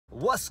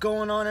What's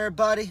going on,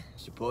 everybody?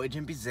 It's your boy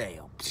Jim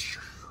Zale.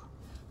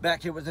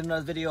 Back here with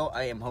another video.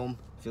 I am home.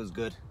 Feels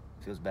good.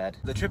 Feels bad.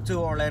 The trip to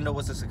Orlando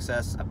was a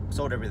success. I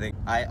sold everything.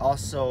 I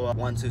also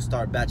want to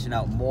start batching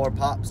out more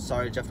pops.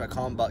 Sorry,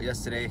 Jeff.com, about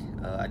yesterday.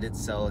 I did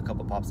sell a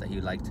couple pops that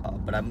he liked,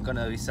 but I'm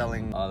gonna be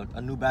selling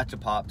a new batch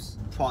of pops.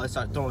 Probably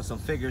start throwing some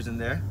figures in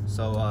there.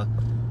 So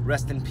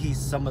rest in peace,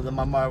 some of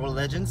my Marvel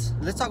Legends.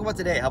 Let's talk about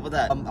today. How about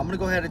that? I'm gonna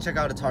go ahead and check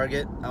out a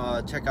Target,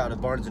 check out a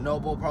Barnes &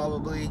 Noble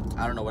probably.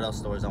 I don't know what else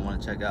stores I want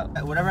to check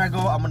out. Whenever I go,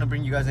 I'm gonna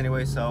bring you guys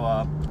anyway. So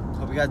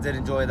hope you guys did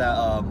enjoy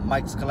that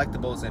Mike's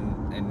Collectibles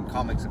and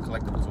Comics and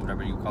Collectibles, or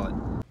whatever you call it.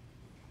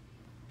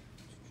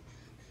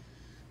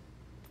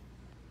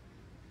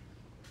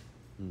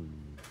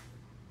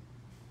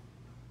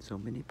 So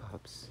many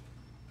pops,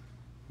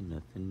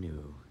 nothing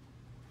new,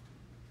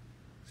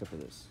 except for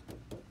this.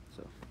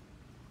 So,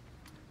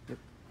 yep.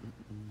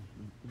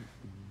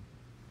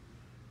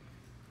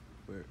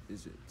 Where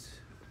is it?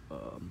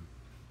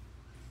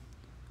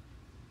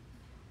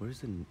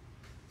 Where's the?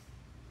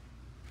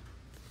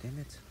 Damn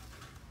it!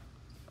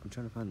 I'm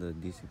trying to find the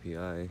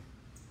DCPI.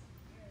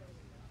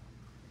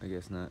 I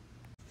guess not.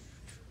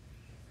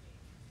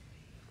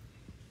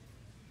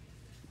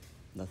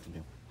 Nothing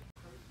new.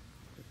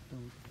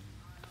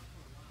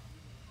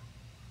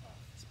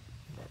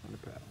 On the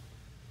prowl.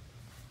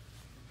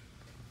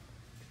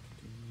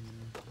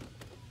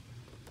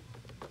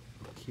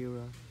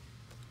 Akira.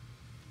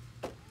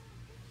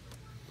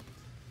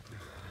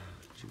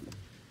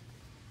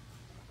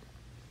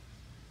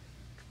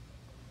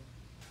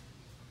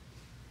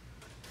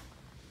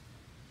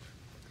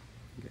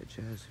 You got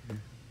Jazz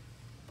here.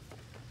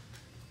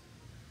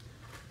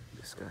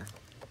 This guy.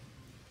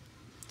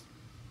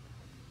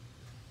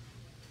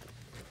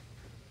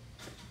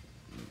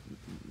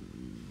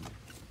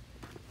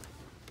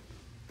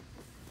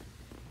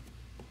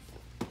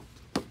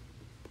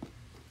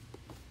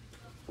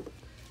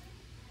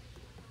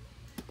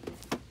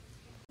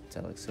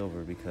 Metallic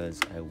silver,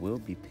 because I will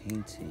be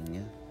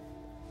painting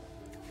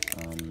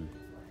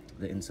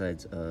the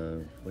insides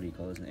of, what do you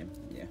call his name?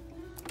 Yeah,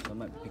 so I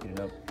might be picking it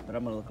up, but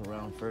I'm gonna look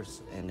around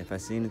first, and if I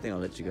see anything, I'll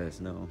let you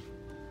guys know.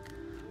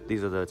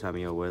 These are the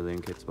Tamiya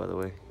weathering kits, by the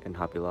way, in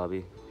Hobby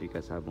Lobby, if you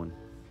guys have one.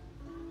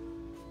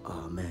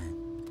 Oh man.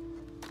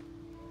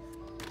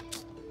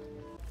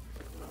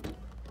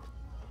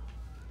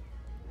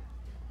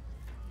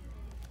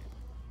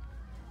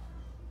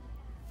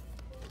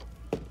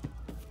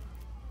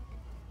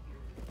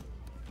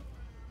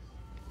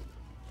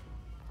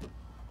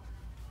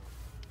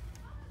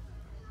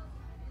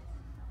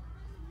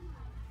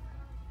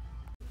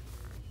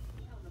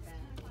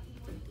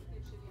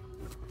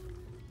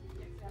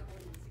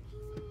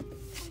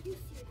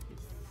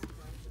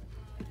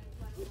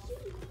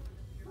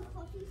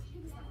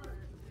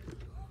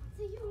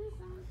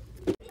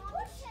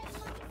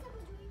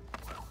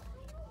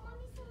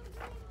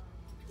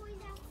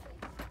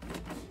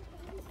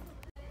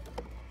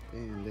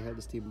 And they have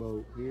the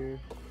steamboat here.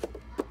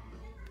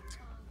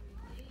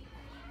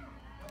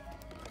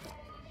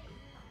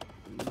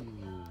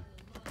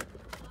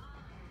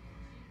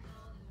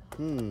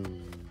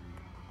 Damn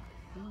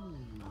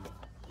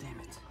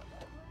it.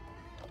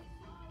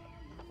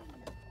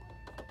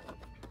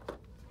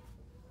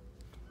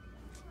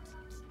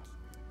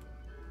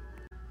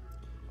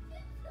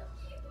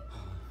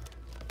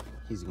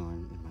 He's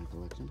going in my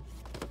collection.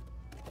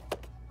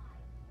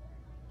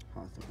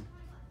 Hawthorne.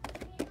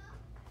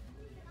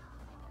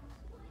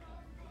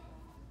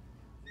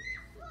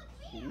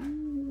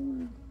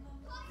 Ooh.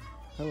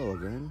 Hello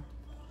again.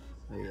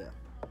 Oh yeah.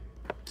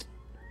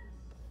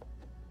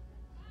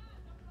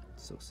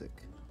 So sick.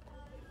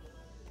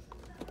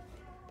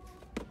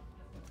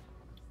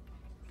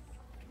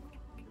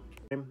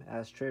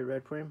 Ashtray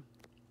red frame.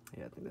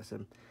 Yeah, I think that's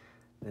him.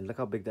 And look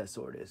how big that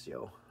sword is,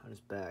 yo, on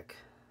his back.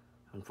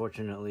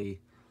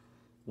 Unfortunately,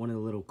 one of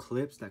the little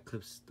clips that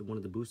clips one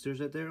of the boosters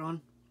that they're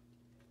on,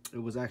 it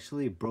was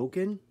actually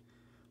broken.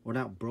 Or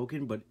not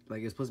broken, but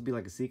like it's supposed to be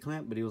like a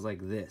C-clamp, but it was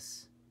like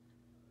this.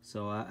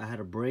 So I had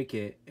to break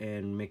it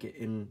and make it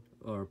in,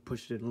 or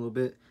push it in a little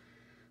bit.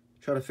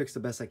 Try to fix the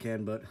best I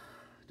can, but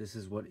this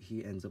is what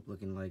he ends up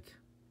looking like.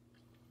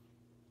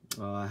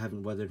 I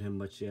haven't weathered him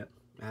much yet.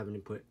 I haven't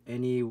put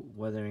any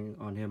weathering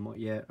on him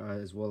yet,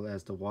 as well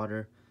as the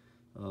water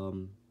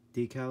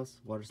decals,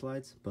 water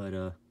slides. But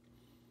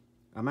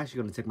I'm actually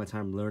going to take my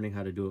time learning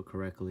how to do it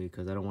correctly,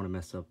 because I don't want to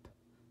mess up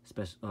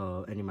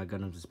any of my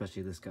Gundams,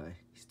 especially this guy.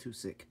 He's too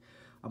sick.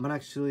 I'm gonna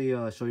actually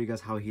show you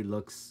guys how he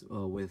looks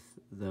with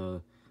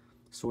the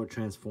sword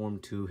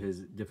transformed to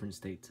his different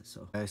states.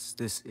 So guys,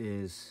 this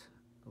is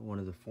one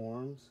of the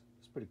forms.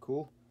 It's pretty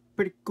cool.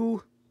 Pretty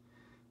cool.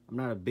 I'm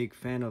not a big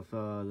fan of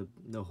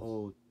the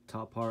whole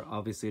top part.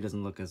 Obviously it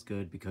doesn't look as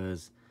good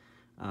because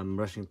I'm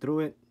rushing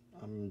through it.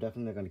 I'm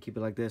definitely gonna keep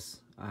it like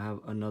this. I have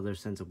another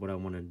sense of what I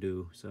want to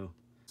do. So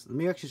let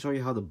me actually show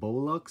you how the bow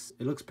looks.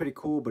 It looks pretty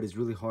cool, but it's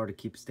really hard to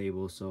keep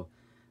stable. So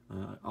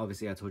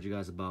obviously I told you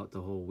guys about the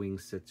whole wing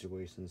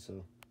situation.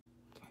 So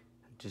I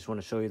just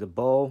want to show you the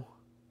bow.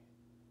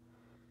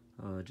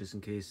 just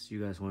in case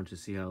you guys wanted to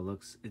see how it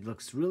looks. It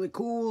looks really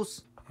cool.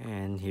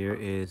 And here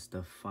is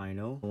the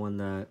final one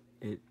that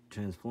it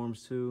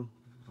transforms to.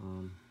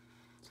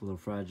 It's a little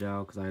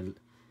fragile because I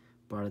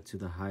brought it to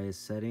the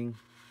highest setting,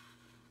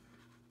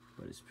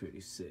 but it's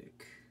pretty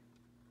sick.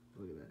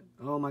 Look at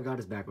that. Oh my god,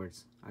 it's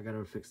backwards. I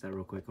gotta fix that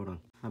real quick. Hold on.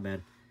 My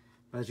bad.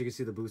 But as you can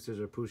see, the boosters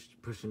are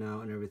pushing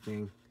out and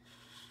everything.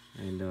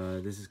 And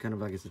this is kind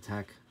of like its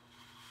attack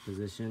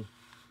position,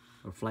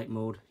 or flight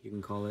mode, you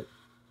can call it.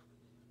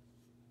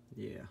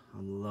 Yeah,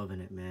 I'm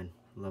loving it, man.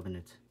 Loving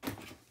it.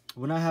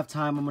 When I have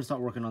time, I'm gonna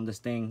start working on this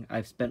thing.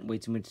 I've spent way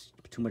too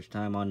much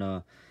time on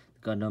the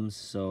Gundams,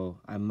 so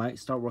I might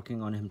start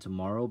working on him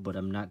tomorrow, but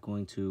I'm not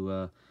going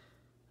to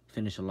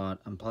finish a lot.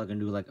 I'm probably gonna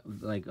do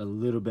like a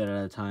little bit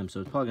at a time,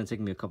 so it's probably gonna take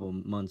me a couple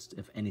months,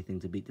 if anything,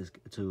 to beat this,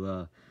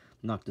 to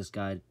knock this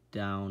guy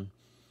down.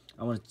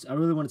 I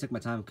really want to take my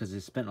time because I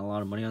spent a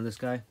lot of money on this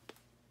guy,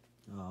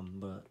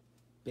 but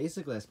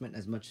basically I spent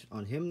as much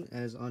on him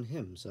as on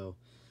him, so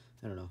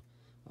I don't know.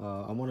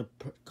 I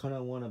kind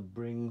of want to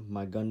bring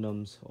my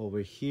Gundams over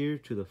here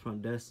to the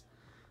front desk,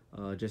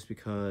 just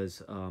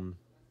because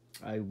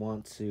I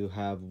want to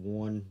have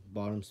one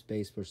bottom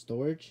space for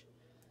storage,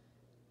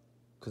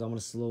 because I want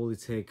to slowly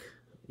take,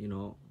 you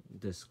know,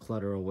 this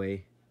clutter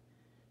away.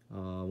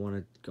 I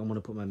want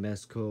to put my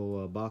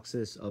Mezco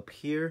boxes up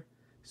here,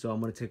 so I'm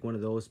going to take one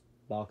of those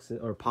boxes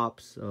or pop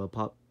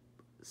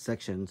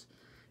sections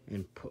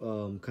and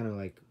kind of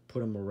like put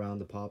them around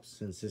the pops,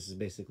 since this is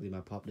basically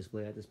my pop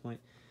display at this point.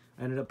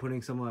 I ended up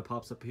putting some of my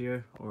pops up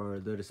here, or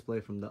the display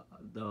from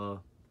the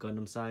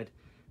Gundam side.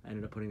 I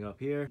ended up putting it up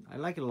here. I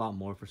like it a lot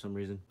more for some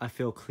reason. I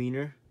feel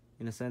cleaner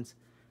in a sense.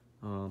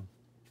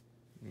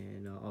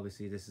 And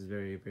obviously this is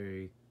very,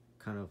 very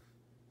kind of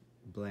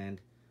bland.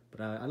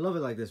 But I love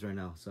it like this right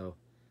now. So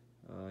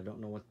I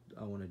don't know what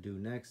I want to do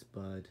next,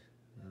 but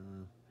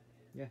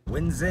yeah.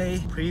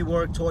 Wednesday,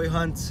 pre-work toy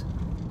hunt.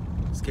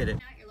 Let's get it.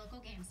 At your local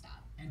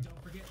GameStop. And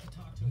don't forget to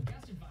talk to a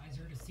guest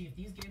advisor to see if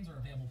these games are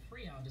available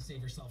pre-owned to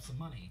save yourself some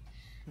money.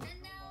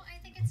 And now I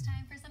think it's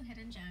time for some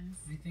hidden gems.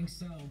 I think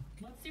so.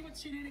 Let's see what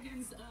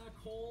shenanigans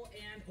Cole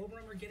and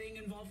Oberon are getting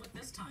involved with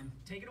this time.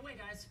 Take it away,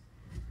 guys.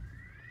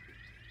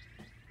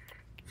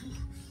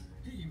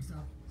 Hey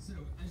GameStop. So,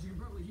 as you can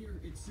probably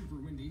hear, it's super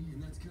windy,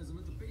 and that's because I'm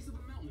at the base of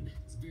a mountain.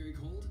 It's very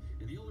cold,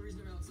 and the only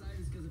reason I'm outside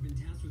is because I've been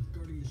tasked with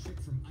guarding the ship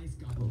from ice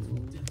goblins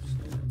while deathly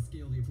over and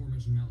scale the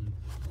aforementioned mountain.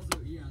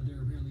 Also, yeah,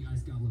 there are apparently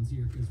ice goblins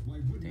here, because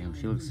why wouldn't Damn, I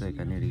she looks sick.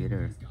 I need to get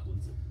her. Ice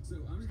goblins?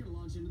 So, I'm just gonna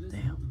launch into this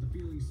and Damn. hope that the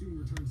feeling soon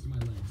returns to my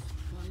legs.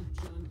 Fine,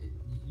 Sean,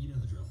 you know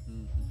the drill.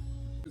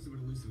 This is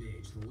what Elusive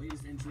Age, the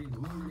latest entry in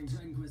the long-running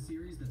Dragon Quest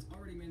series that's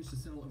already managed to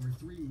sell over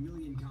 3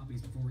 million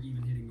copies before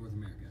even hitting North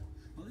America.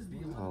 While this is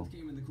the 11th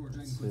game in the core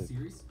Dragon Quest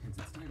series, hence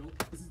its title,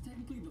 this is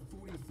technically the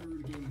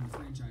 43rd game in the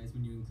franchise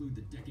when you include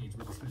the decades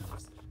worth of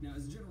spin-offs. Now,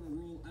 as a general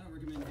rule, I don't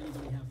recommend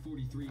anybody have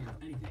 43 of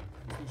anything,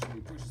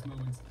 especially precious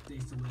moments,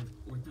 days to live,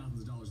 or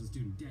thousands of dollars in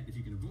student debt if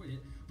you can avoid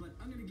it, but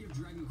I'm going to give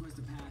Dragon Quest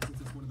a pass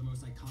since it's one of the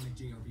most iconic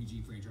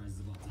JRPG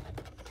franchises of all time.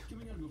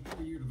 Coming out of a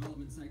 4-year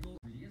development cycle,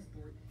 3DS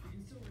port, you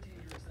can still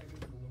retain your excitement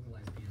for the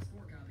localized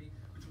PS4 copy,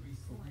 which will be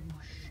sliding on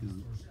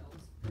store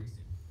shelves very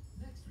soon.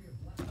 Next, we have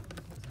Black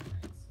Clover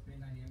Toyhunt.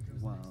 Bandai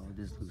Namco's Wow,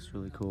 this looks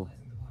really cool.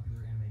 the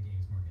popular anime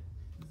games market.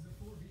 This is a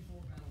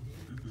 4v4 battle game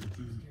in which you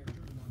choose a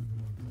character belonging to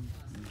one of four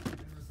classes,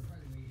 enter a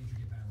surprisingly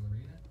intricate battle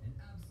arena, and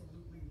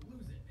absolutely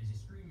lose it as you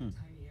scream your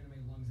tiny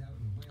anime lungs out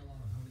and wail on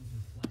opponents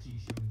with flashy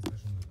shonen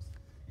special moves.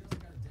 You also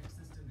got a deck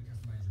system to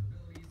customize your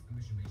abilities, a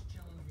mission-based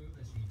challenge move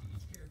that's unique to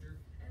each character,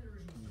 and an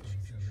original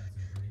story, so that's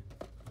so pretty.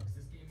 Is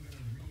this game going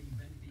to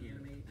reinvent the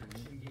anime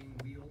action game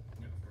wheel?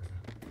 No, of course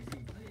not. We've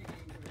seen plenty of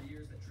games over the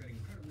years that tread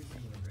incredibly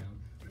similar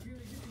ground, but if you're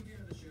an existing fan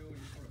of the show and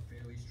you're for a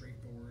fairly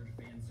straightforward,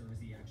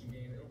 fan-servicey action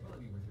game, it'll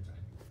probably be worth your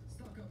time.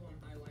 Stock up on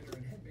eyeliner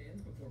and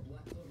headbands before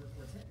Black Clover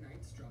Quartet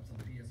Nights drops on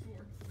the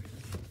PS4 later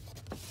this year.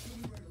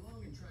 Moving right along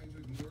and trying to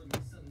ignore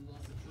my sudden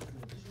loss of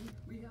peripheral vision,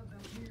 we have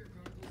Valkyria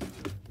Chronicles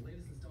 4, the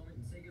latest installment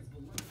in Sega's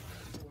beloved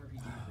classical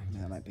RPG franchise.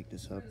 Yeah, I might pick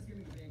this up. Besides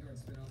giving the Vanguard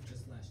spin-off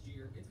just last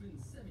year, it's been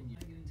 7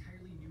 years. An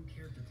entirely new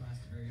character class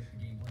to vary up the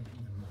gameplay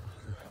even more.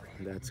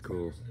 That's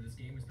cool. To this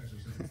game, especially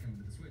since it's coming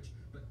to the Switch,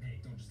 but hey,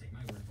 don't just take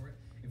my word for it.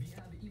 If you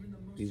have even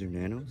the most These are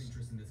nanos?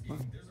 interest in this game,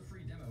 there's a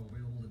free demo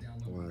available to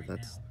download Wow, right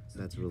that's now. So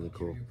that's give really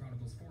cool. Valkyria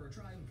Chronicles 4 a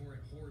try before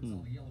it hoards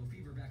all the yellow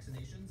fever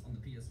vaccinations on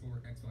the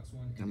PS4, Xbox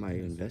One, I and might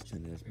Nintendo invest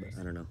Switch in this, but very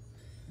I don't know.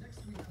 Next,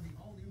 we have the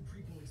all-new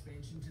prequel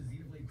expansion to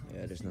Xenoblade Chronicles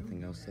Yeah, there's 2,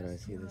 nothing else that I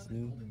see Toyhunt that's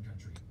new. Golden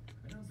Country.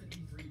 Announced at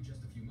E3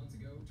 just a few months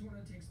ago,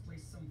 Toyhunt takes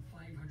place some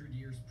 500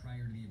 years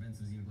prior to the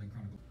events of Xenoblade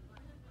Chronicles.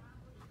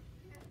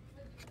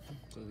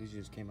 So these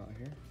just came out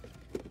here.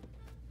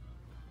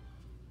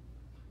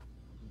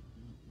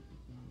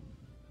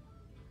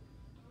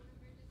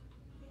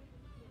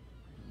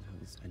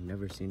 I've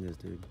never seen this,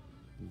 dude.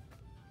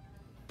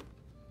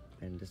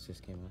 And this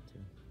just came out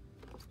too.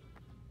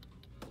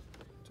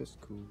 Just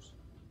cools.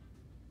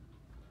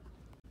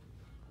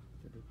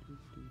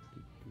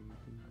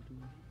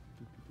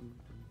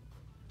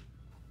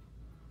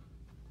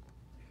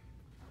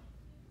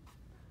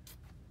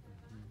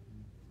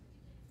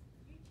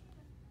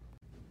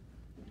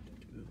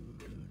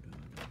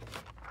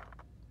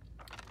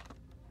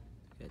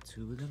 get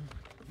 2 of them.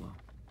 Wow.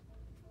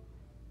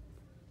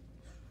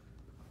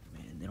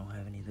 Man, they don't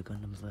have any of the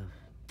Gundams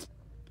left.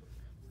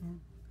 I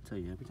tell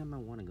you, every time I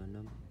want a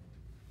Gundam,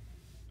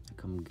 I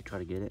come try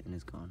to get it and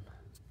it's gone.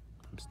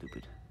 I'm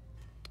stupid.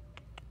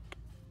 I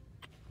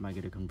might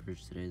get a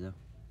Converge today though.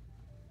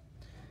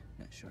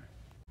 Not sure.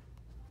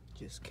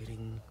 Just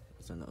kidding.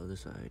 It's on the other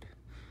side.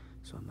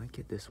 So I might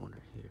get this one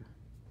right here.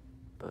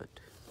 But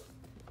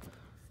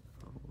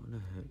I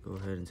wanna go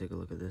ahead and take a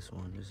look at this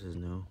one. This is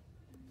new.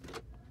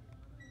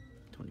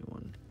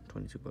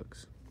 22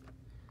 bucks.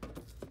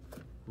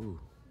 Ooh.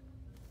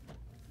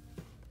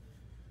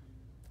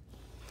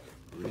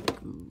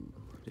 Riku.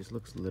 This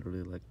looks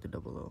literally like the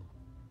 00.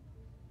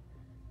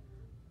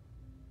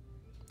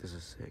 This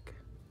is sick.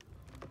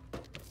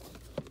 This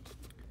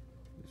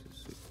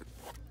is sick.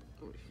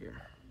 Over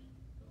here.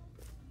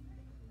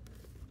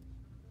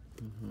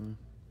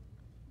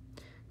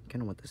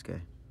 Kinda want this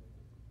guy.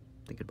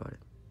 Thinking about it.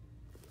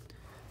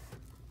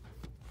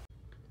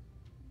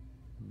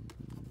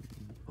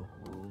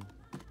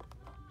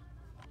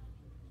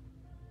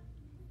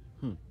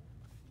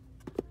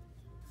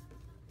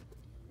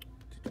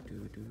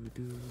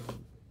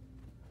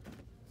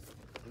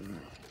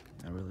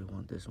 I really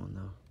want this one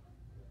though.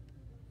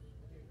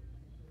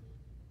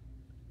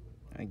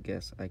 I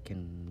guess I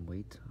can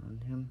wait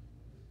on him.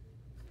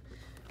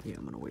 Yeah,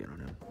 I'm gonna wait on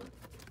him.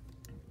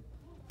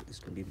 This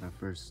is gonna be my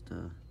first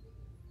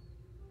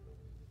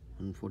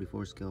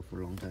 144 scale for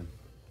a long time.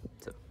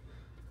 So,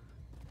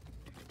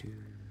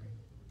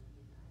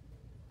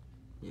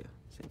 yeah,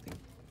 same thing.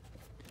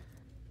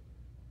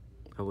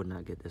 I would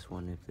not get this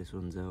one if this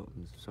one's out.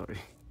 I'm sorry.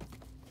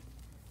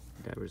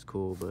 Diver's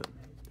cool, but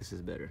this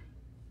is better.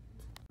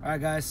 Alright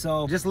guys,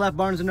 so just left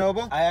Barnes &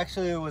 Noble. I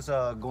actually was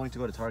going to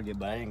go to Target,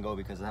 but I didn't go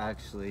because I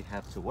actually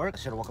have to work. I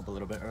should have woke up a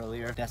little bit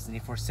earlier. Destiny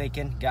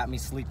Forsaken got me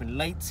sleeping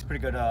late.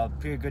 Pretty good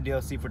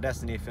DLC for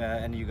Destiny if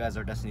any of you guys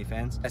are Destiny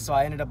fans. And so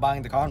I ended up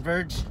buying the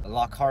Converge,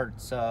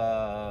 Lockhart's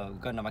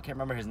Gundam. I can't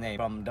remember his name,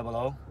 from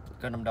 00.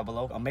 Gundam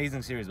 00.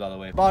 Amazing series, by the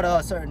way. Bought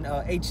a certain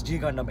HG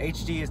Gundam.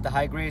 HG is the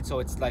high grade, so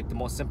it's like the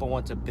most simple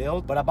one to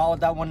build. But I bought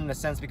that one in a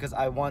sense because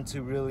I want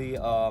to really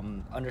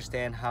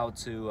understand how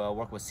to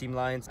work with seam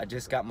lines. I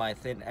just got my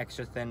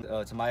extra thin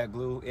Tamiya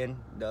glue in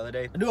the other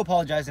day. I do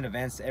apologize in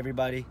advance to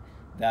everybody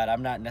that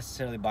I'm not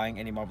necessarily buying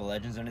any Marvel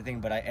Legends or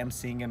anything, but I am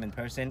seeing him in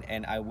person,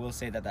 and I will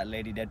say that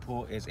Lady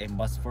Deadpool is a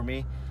must for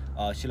me.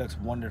 She looks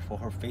wonderful.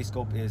 Her face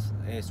sculpt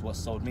is what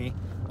sold me.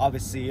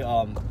 Obviously,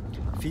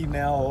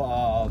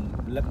 female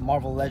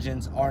Marvel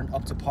Legends aren't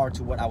up to par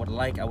to what I would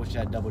like. I wish I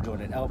had double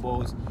jointed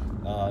elbows.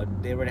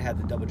 They already had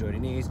the double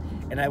jointed knees,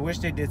 and I wish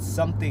they did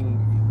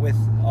something with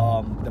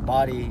the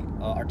body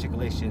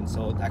articulation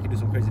so I could do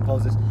some crazy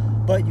poses.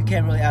 But you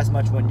can't really ask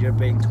much when you're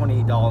paying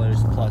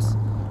 $20 plus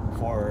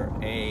for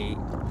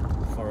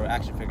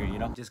action figure, you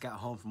know. Just got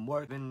home from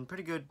work. Been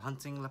pretty good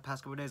hunting the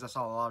past couple days. I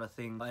saw a lot of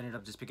things. I ended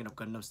up just picking up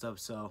Gundam stuff,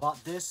 so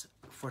bought this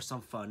for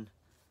some fun.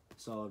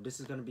 So this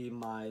is gonna be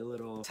my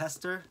little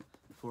tester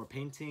for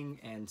painting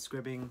and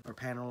scribbing or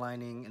panel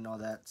lining and all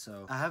that.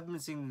 So I haven't been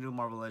seeing the new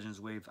Marvel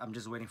Legends wave. I'm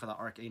just waiting for the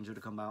Archangel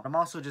to come out. I'm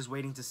also just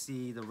waiting to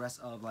see the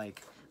rest of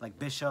like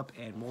Bishop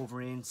and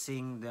Wolverine,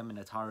 seeing them in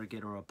a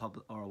Target or a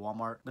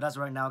Walmart. But as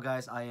of right now,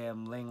 guys, I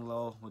am laying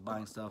low with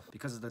buying stuff.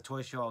 Because of the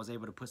toy show, I was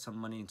able to put some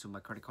money into my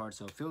credit card,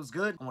 so it feels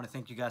good. I want to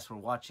thank you guys for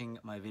watching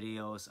my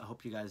videos. I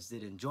hope you guys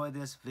did enjoy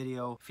this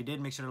video. If you did,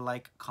 make sure to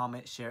like,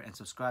 comment, share, and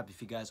subscribe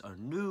if you guys are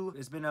new.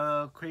 It's been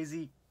a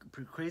crazy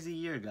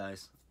year,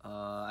 guys.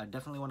 I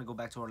definitely want to go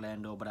back to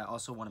Orlando, but I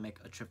also want to make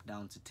a trip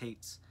down to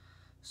Tate's.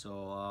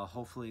 So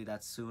hopefully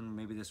that's soon,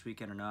 maybe this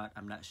weekend or not.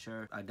 I'm not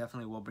sure. I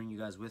definitely will bring you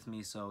guys with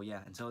me. So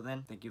yeah, until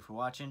then, thank you for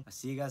watching. I'll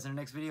see you guys in the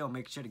next video.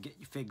 Make sure to get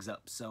your figs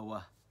up. So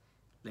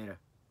later.